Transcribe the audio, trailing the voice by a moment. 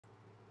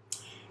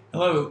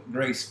Hello,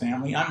 Grace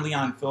family. I'm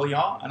Leon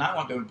Fillyaw, and I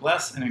want to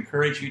bless and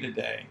encourage you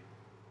today.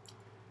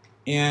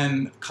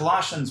 In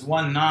Colossians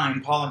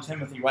 1:9, Paul and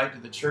Timothy write to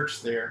the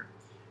church there,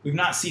 "We've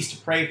not ceased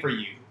to pray for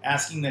you,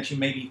 asking that you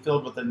may be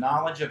filled with the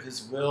knowledge of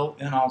his will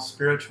in all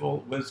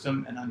spiritual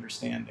wisdom and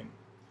understanding."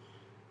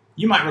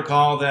 You might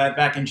recall that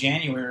back in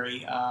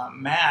January,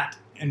 Matt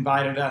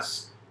invited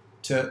us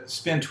to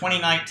spend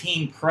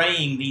 2019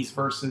 praying these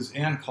verses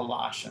in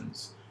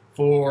Colossians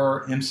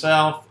for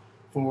himself,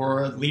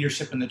 for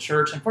leadership in the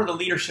church, and for the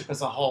leadership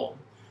as a whole.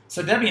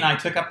 So Debbie and I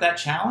took up that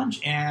challenge,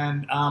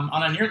 and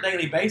on a near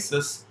daily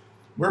basis,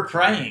 we're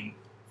praying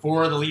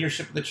for the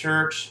leadership of the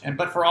church,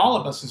 but for all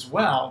of us as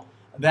well,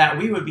 that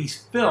we would be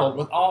filled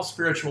with all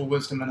spiritual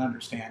wisdom and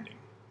understanding.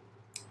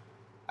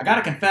 I got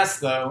to confess,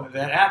 though,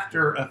 that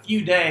after a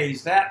few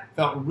days, that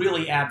felt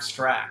really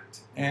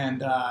abstract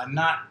and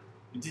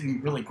it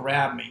didn't really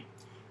grab me.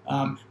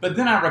 But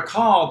then I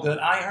recalled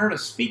that I heard a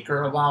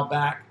speaker a while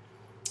back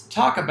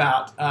talk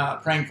about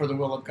praying for the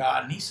will of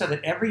God. And he said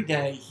that every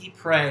day he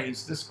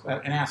prays this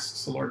and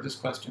asks the Lord this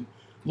question: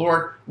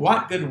 Lord,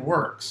 what good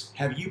works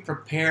have you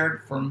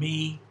prepared for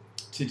me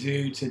to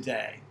do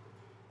today?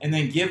 And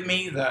then give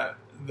me the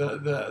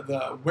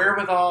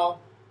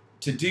wherewithal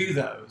to do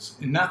those,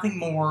 and nothing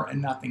more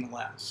and nothing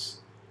less.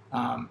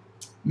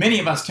 Many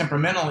of us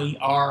temperamentally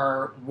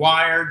are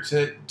wired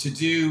to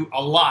do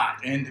a lot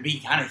and to be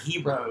kind of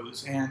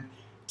heroes and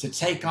to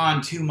take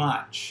on too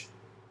much.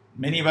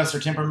 Many of us are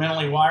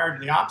temperamentally wired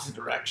in the opposite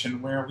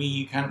direction, where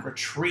we kind of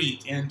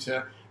retreat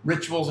into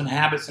rituals and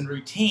habits and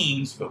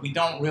routines, but we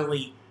don't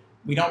really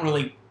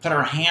put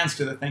our hands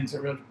to the things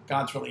that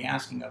God's really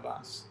asking of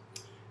us.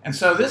 And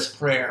so this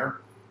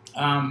prayer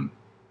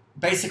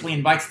basically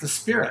invites the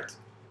Spirit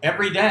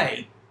every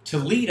day to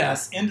lead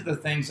us into the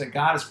things that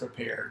God has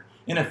prepared.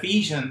 In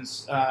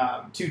Ephesians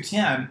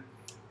 2:10,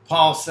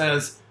 Paul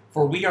says,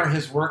 "For we are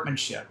his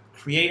workmanship,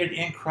 created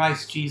in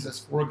Christ Jesus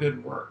for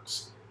good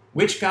works,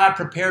 which God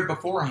prepared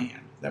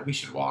beforehand that we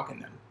should walk in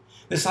them."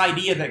 This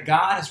idea that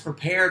God has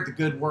prepared the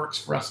good works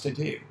for us to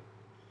do.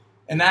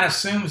 And that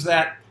assumes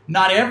that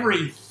not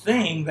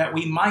everything that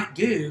we might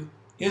do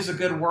is a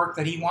good work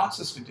that he wants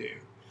us to do.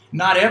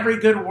 Not every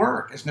good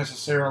work is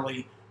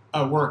necessarily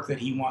a work that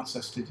he wants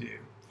us to do.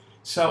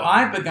 So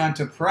I've begun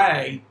to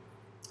pray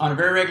on a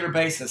very regular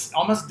basis,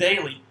 almost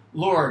daily,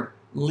 "Lord,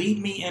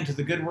 lead me into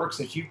the good works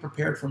that you've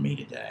prepared for me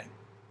today,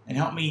 and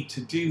help me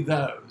to do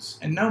those,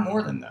 and no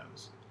more than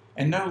those,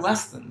 and no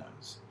less than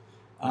those."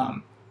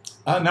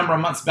 A number of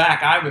months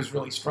back, I was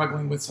really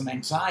struggling with some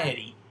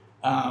anxiety,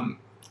 and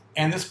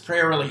this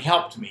prayer really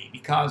helped me,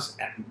 because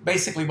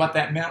basically what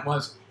that meant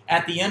was,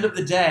 at the end of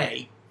the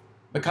day,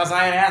 because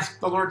I had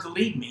asked the Lord to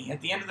lead me, at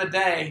the end of the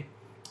day,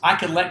 I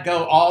could let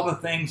go all the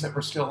things that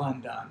were still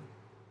undone.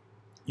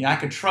 I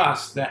could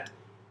trust that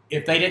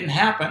if they didn't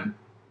happen,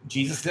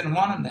 Jesus didn't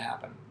want them to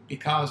happen,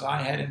 because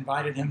I had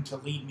invited him to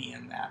lead me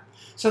in that.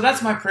 So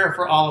that's my prayer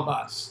for all of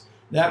us,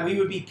 that we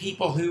would be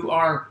people who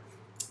are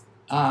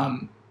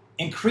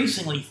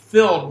increasingly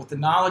filled with the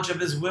knowledge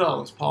of his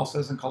will, as Paul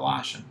says in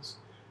Colossians.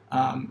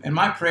 And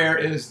my prayer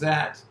is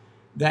that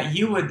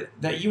you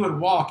would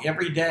walk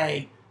every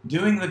day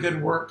doing the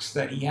good works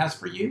that he has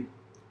for you,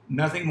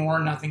 nothing more,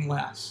 nothing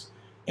less.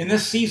 In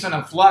this season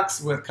of flux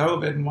with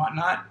COVID and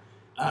whatnot,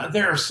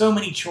 there are so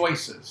many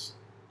choices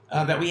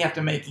that we have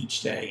to make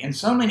each day, and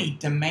so many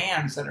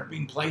demands that are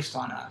being placed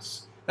on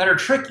us that are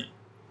tricky.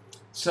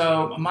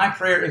 So my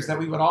prayer is that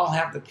we would all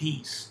have the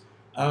peace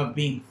of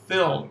being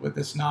filled with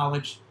this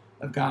knowledge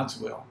of God's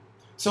will.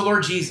 So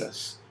Lord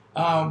Jesus,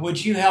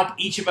 would you help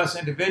each of us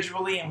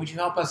individually, and would you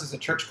help us as a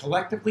church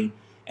collectively,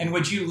 and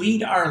would you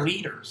lead our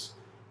leaders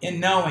in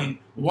knowing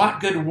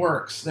what good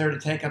works they're to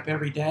take up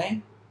every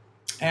day,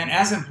 and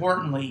as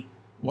importantly,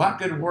 what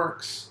good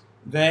works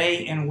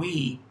they and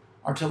we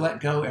are to let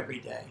go every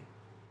day.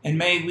 And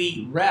may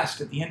we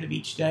rest at the end of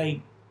each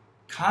day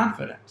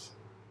confident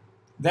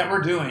that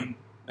we're doing,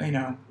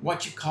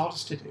 what you called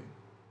us to do.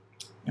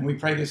 And we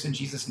pray this in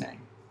Jesus'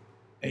 name.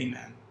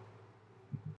 Amen.